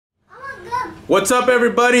What's up,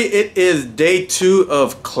 everybody? It is day 2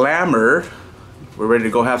 of Clamour. We're ready to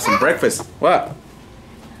go have some breakfast. What?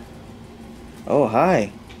 Oh,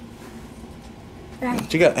 hi.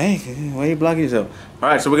 What you got? Hey, why are you blocking yourself?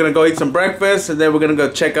 Alright, so we're gonna go eat some breakfast and then we're gonna go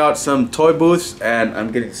check out some toy booths, and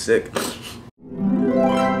I'm getting sick.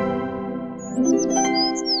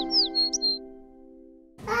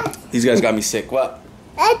 These guys got me sick. What?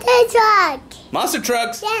 Monster truck. Monster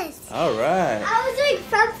trucks? Yes. Alright. I was doing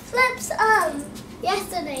front flips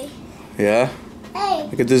yesterday. Yeah? Hey.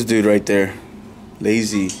 Look at this dude right there.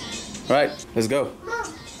 Lazy. Alright, let's go.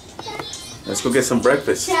 Mom. Let's go get some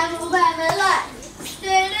breakfast. Camel Batman light.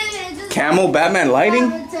 Camel Batman lighting?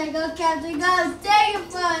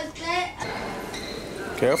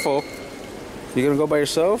 Careful. You gonna go by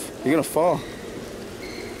yourself? You're gonna fall.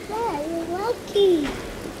 Yeah, you're lucky.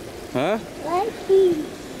 Huh? Lucky.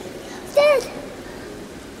 Dad.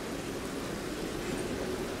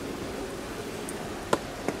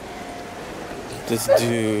 This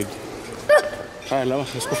dude. Alright,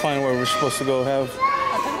 let's go find where we're supposed to go have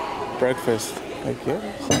breakfast. Like here.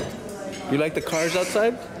 You like the cars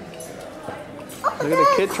outside? Look at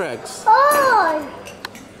the kid tracks. Oh.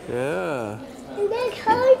 Yeah. And the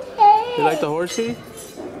car. You like the horsey?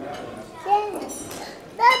 Yes.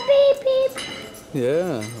 The beep beep.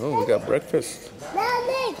 Yeah. Oh, we got breakfast.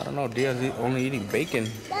 Darling. I don't know, Dion's only eating bacon.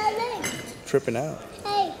 Darling. Tripping out.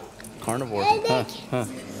 Hey. Carnivore. Hey, Huh? Huh?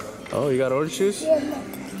 Oh, you got orange juice? Yeah,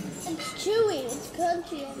 it's chewy. It's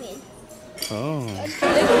crunchy, I mean.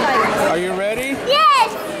 Oh. Are you ready?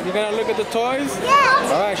 Yes. You gonna look at the toys?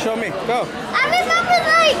 Yes. Alright, show me. Go. I remember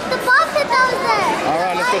like the box that was there.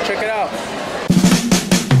 Alright, let's go check it out.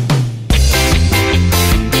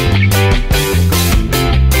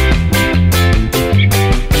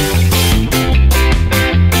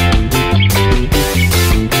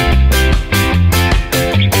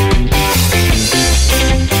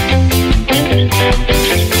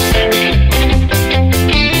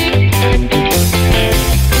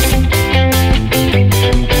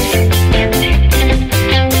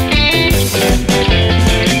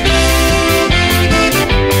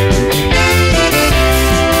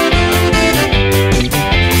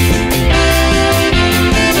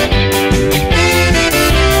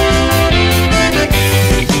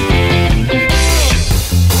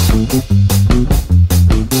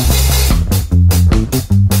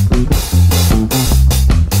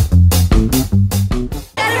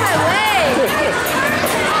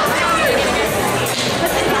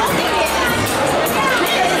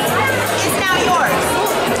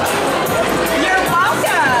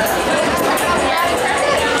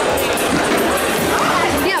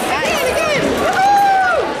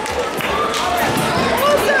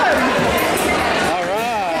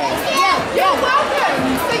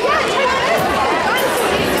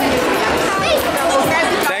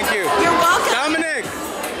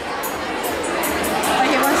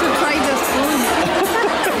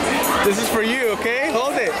 This is for you, okay?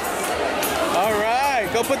 Hold it. All right,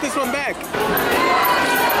 go put this one back.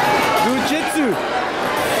 Jiu-jitsu.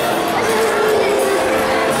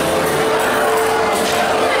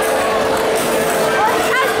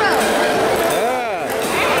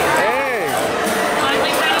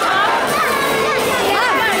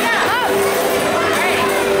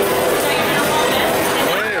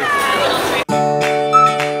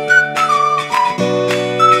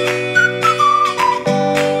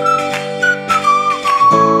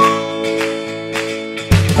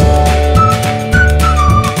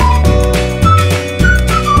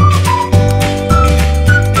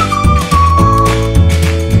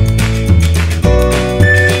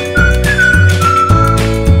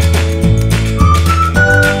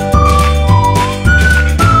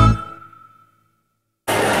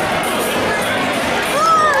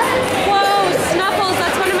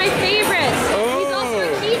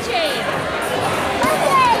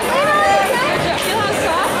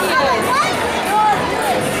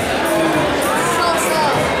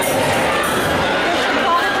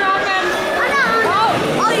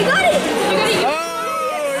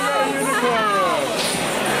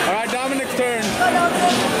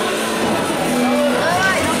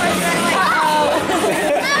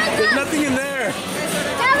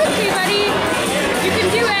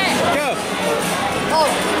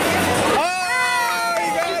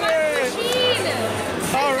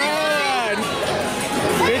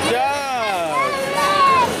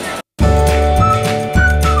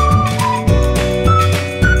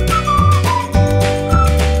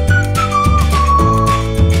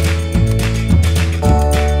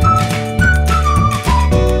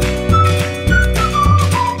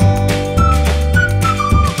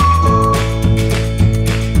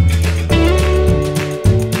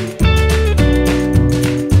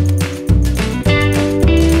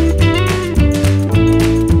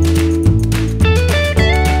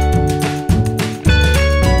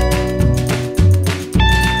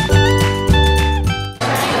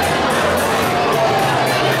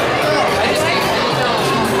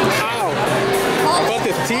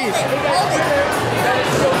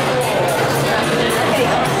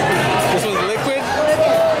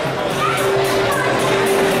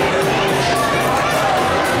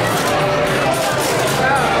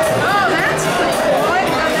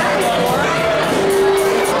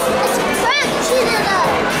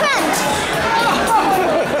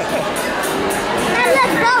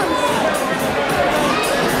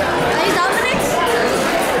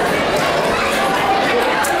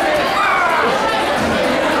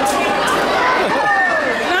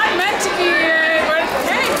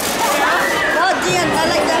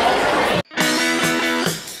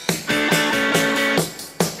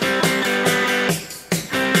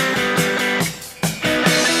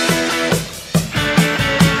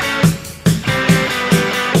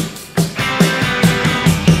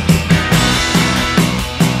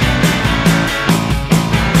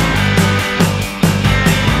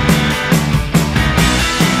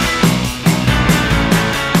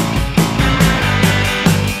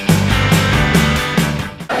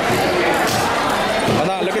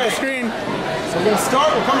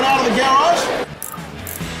 start. We're coming out of the garage.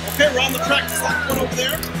 Okay, we're on the track just like the one over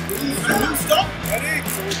there. We're gonna boost up. Ready?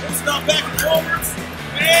 So we're boosting up back and forwards.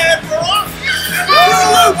 And we're off.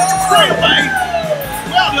 Straight away.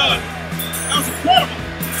 Well done. That was incredible.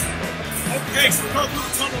 Okay, so we're going through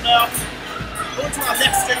the tunnel now. Going to our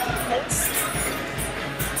next stage of the course.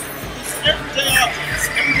 These everyday objects,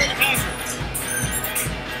 everyday hazards.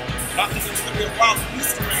 Not that there's going to be a wild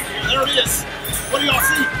beast around here. There it is. What do y'all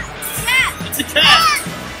see? Cat. It's a cat.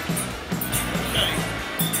 Okay.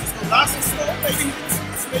 Let's go nice and slow. Maybe you can see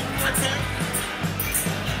this maybe right there.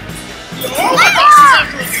 Oh my gosh, he's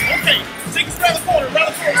after us. Okay. Take us around the corner.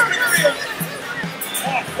 Spin the wheel.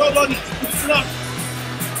 Oh, well done. Listen up.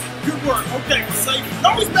 Good work. Okay, we're safe. No,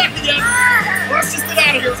 he's back again. Well, let's just get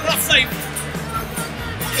out of here. It's not safe.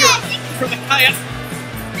 Here, for the cat.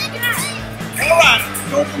 All right,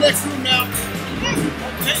 go to the next room now.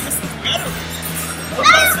 Okay, this is better. What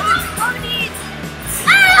about this?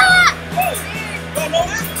 Oh, don't know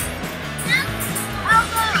that?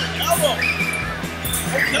 Elbow.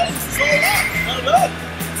 Okay, this is all right. Well done.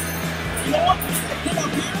 You know what? Come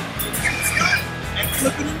up here, get the sky, and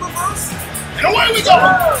flip it in reverse. And away we go!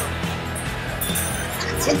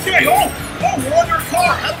 Okay, oh, we're under a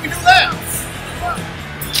car. How do we do that?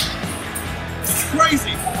 This is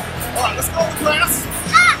crazy. All right, let's go on the grass.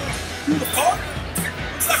 Through the park.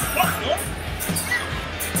 Looks like a park, no?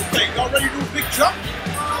 Okay, y'all ready to do a big jump?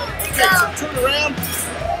 Okay, so turn around.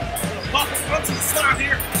 I'm gonna pop it up to the side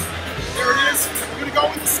here. There it is. We're gonna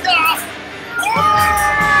go in the sky. Whoa!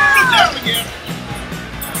 Down again.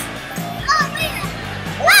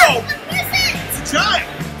 Whoa! It's a giant.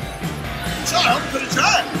 Child, but a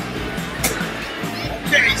giant.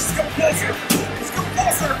 Okay, let's go closer. Let's go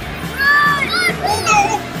closer. Oh no!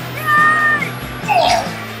 Oh!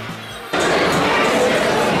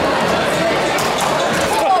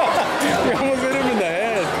 You almost hit him in the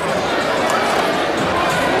head.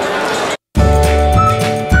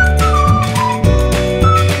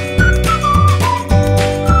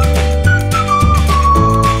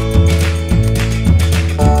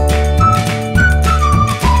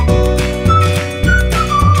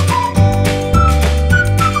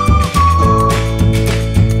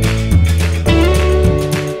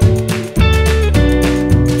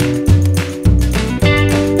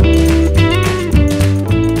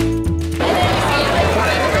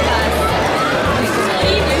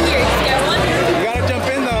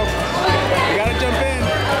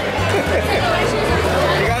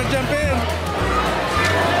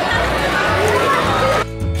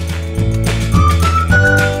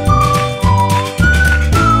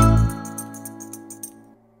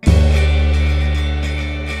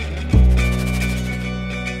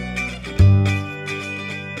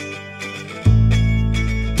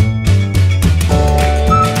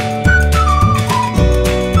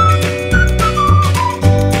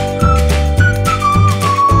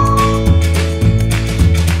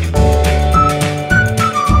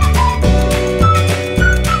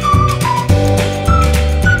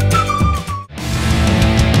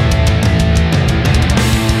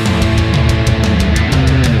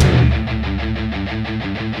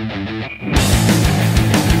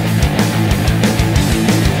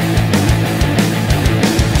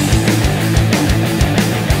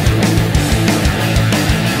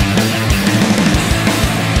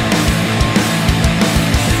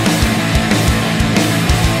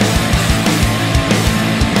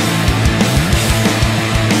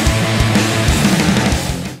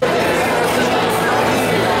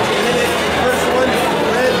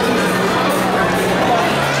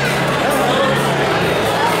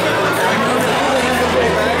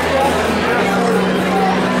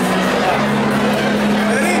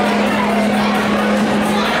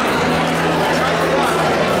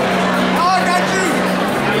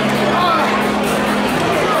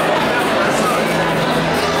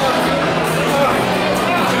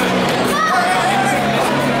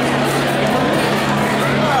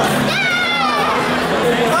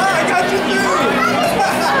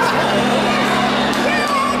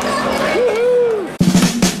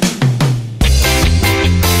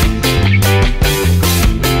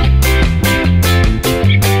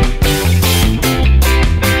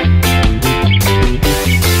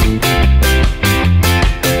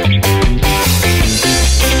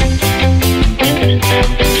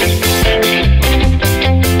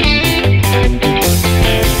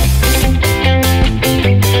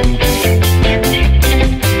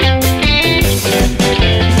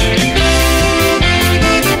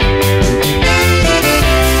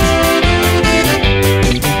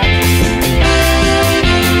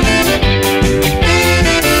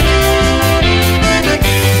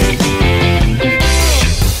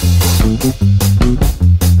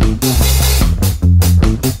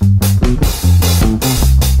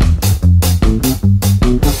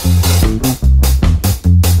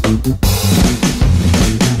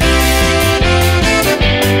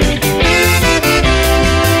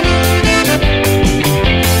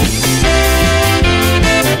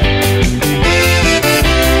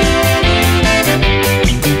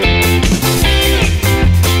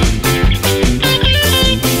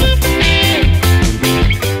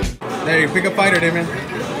 you pick a fighter, Damian.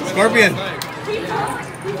 Scorpion.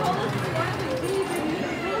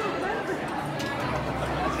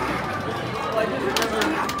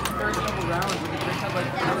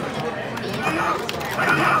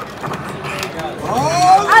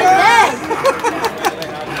 Oh, I'm dead.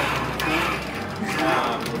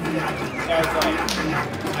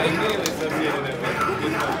 I immediately associated it with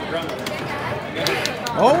grandma.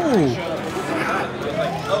 Oh.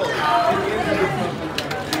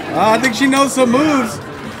 I think she knows some moves.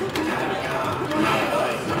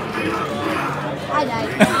 I died.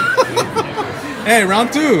 Hey,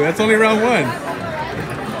 round 2. That's only round 1.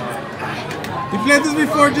 You played this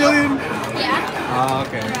before, Jillian? Yeah. Oh,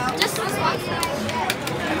 okay. Just this one.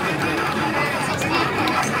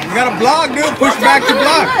 You gotta block, dude. Push back to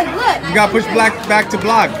block. Look. You gotta push back to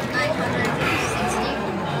block.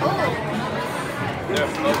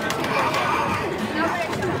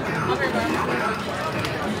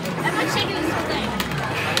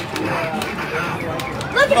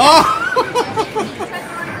 Oh!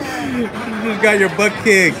 You just got your butt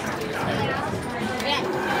kicked.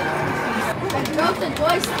 I broke the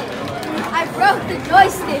joystick. I broke the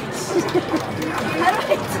joystick. How do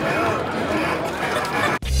I do?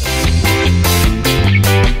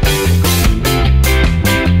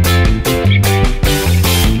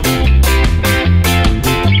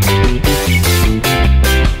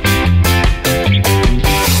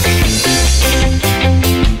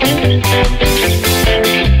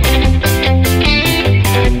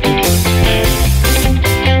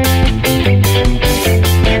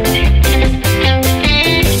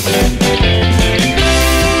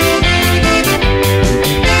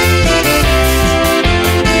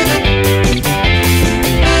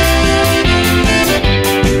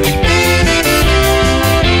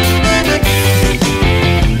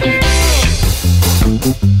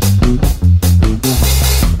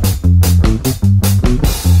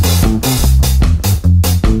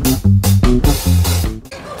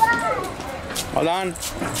 Hold on.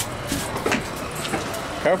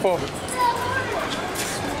 Careful.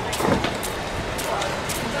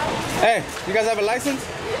 Hey, you guys have a license?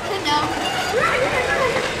 No.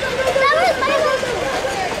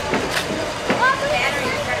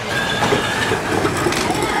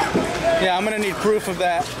 Yeah, I'm gonna need proof of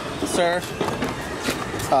that, sir.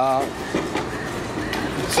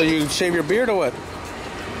 So you shave your beard or what?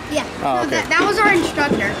 Yeah. Oh, okay. That was our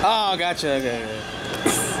instructor. Oh, gotcha. Okay.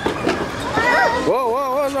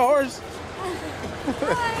 Whoa, there's a horse.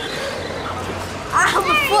 I'm a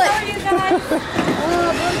foot. Look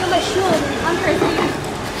at my shoe.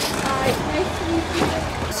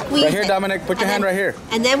 Squeeze Right here, it. Dominic. Put your hand right here.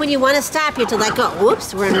 And then when you want to stop, you have to let go.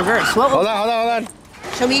 Whoops, we're in reverse. Whoa, Hold on.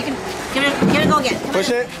 Show me you can. Give it a go again. Come Push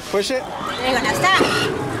on. it. There you go. Now stop.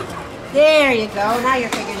 There you go. Now you're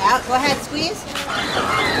figured out. Go ahead, squeeze. There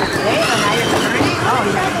you go. Now you're turning. Oh,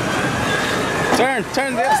 yeah. Turn.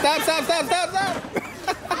 Stop.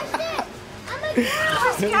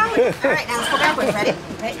 Just count. All right, now let's go backwards. Ready?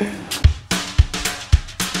 Right.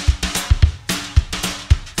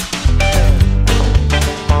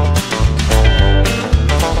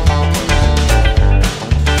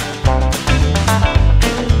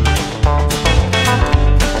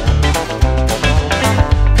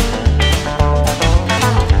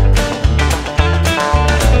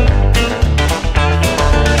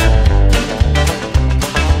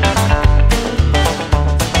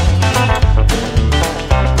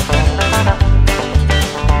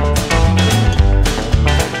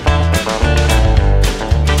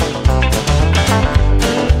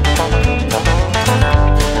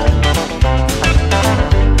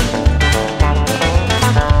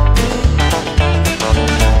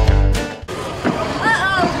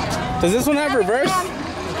 Does this one have reverse?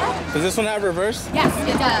 Does this one have reverse? Yes,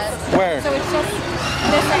 it does. Where? So it's just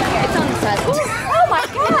this right here. It's on the side. Oh my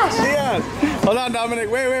gosh! Yeah. Hold on, Dominic.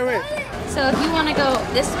 Wait. So if you want to go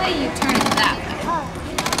this way, you turn it that way.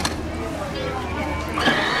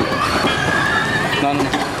 No.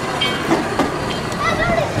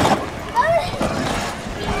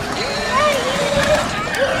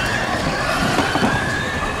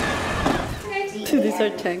 These are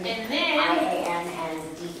tangled.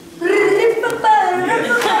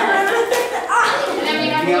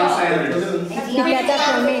 You got that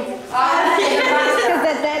from me.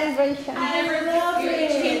 Because that is very shiny.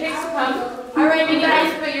 All right, you guys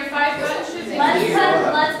put your 5 bunches in.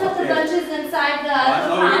 Let's put the bunches inside the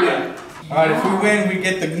pond. Alright, if we win, we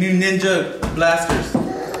get the new ninja blasters.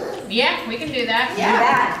 Yeah, we can do that.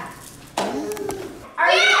 Yeah.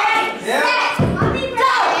 Are you ready? Yeah. Set. Go.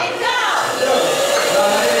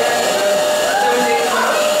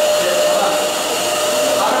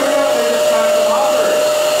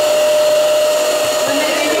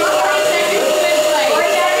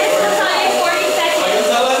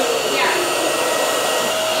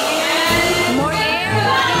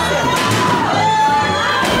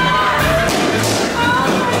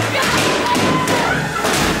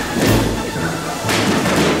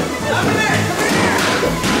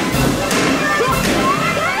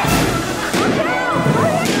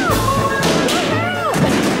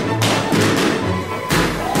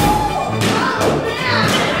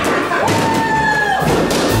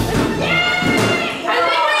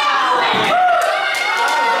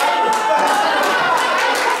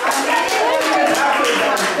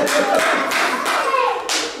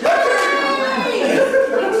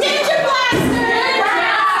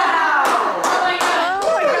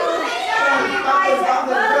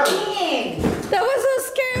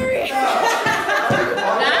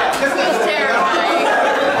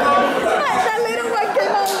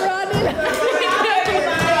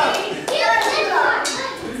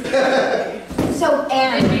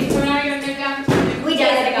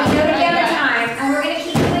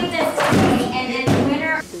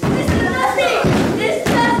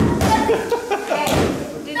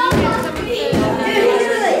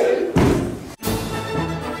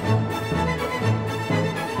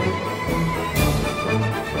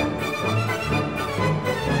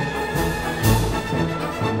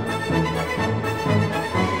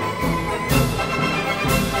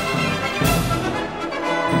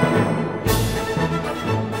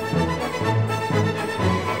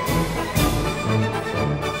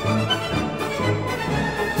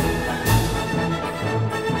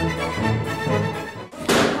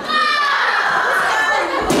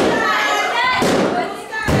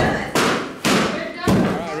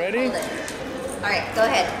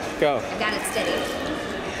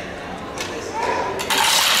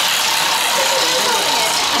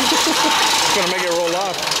 It's gonna make it roll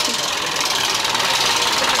off.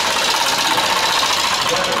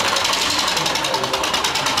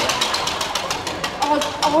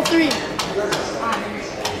 All three.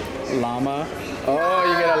 Llama. Oh,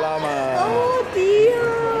 you get a llama. Oh,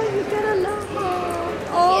 Deion, you get a llama.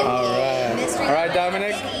 Oh. All right,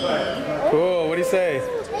 Dominic. Cool. What do you say?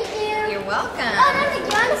 Thank you. You're welcome. Oh, Dominic,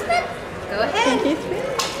 you want to spin? Go ahead.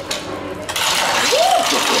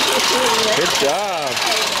 Good job.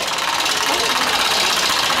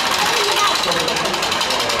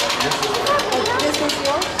 This is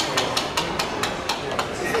yours?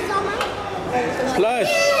 This is all mine?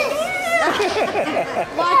 Plush.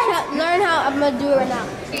 Watch out, learn how I'm going to do it right now.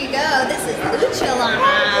 Here you go. This is Lucha Llama.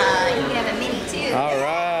 You can have a mini too. All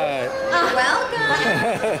right. Welcome.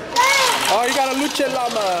 Oh, you got a lucha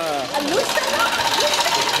llama. A lucha llama?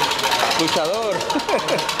 Luchador.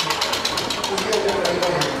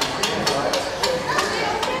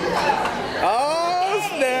 Oh,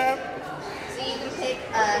 snap. So you can pick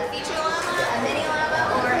a feature llama, a mini llama,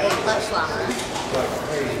 or a plush llama.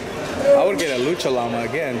 I would get a lucha llama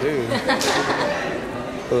again, dude.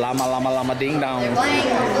 Llama, llama, llama, ding dong. They're playing.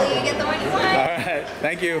 Hopefully you get the one you want. All right.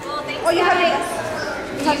 Thank you. Well, thanks, Oh, you have guys.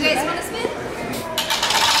 Do you guys want to spin?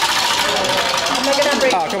 I'm not going to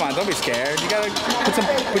break. Oh, come on. Don't be scared. You gotta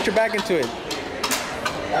put your back into it.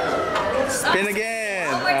 Spin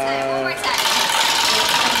again. One more time. One more time.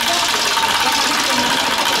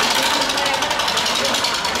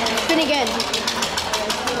 Spin again.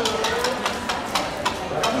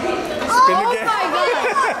 Spin Oh again. my God.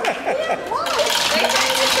 Wait,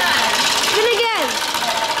 turn this time. Spin again.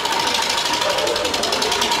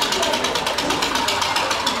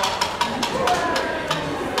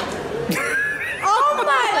 Oh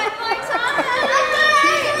my.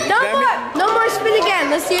 No That more. No more spin again.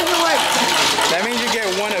 Let's see if it works. That means you get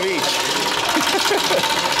one of each.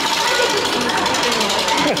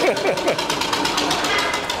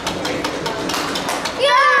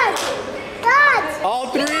 Yes. That's. All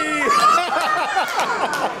three.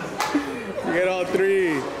 You get all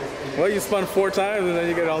three. Well, you spun 4 times and then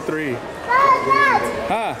you get all 3.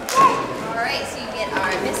 Huh? All right, so you get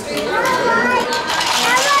our mystery llama.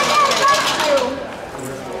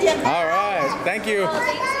 All right. Thank you.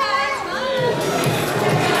 Thanks, guys.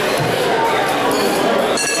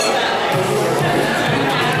 Bye.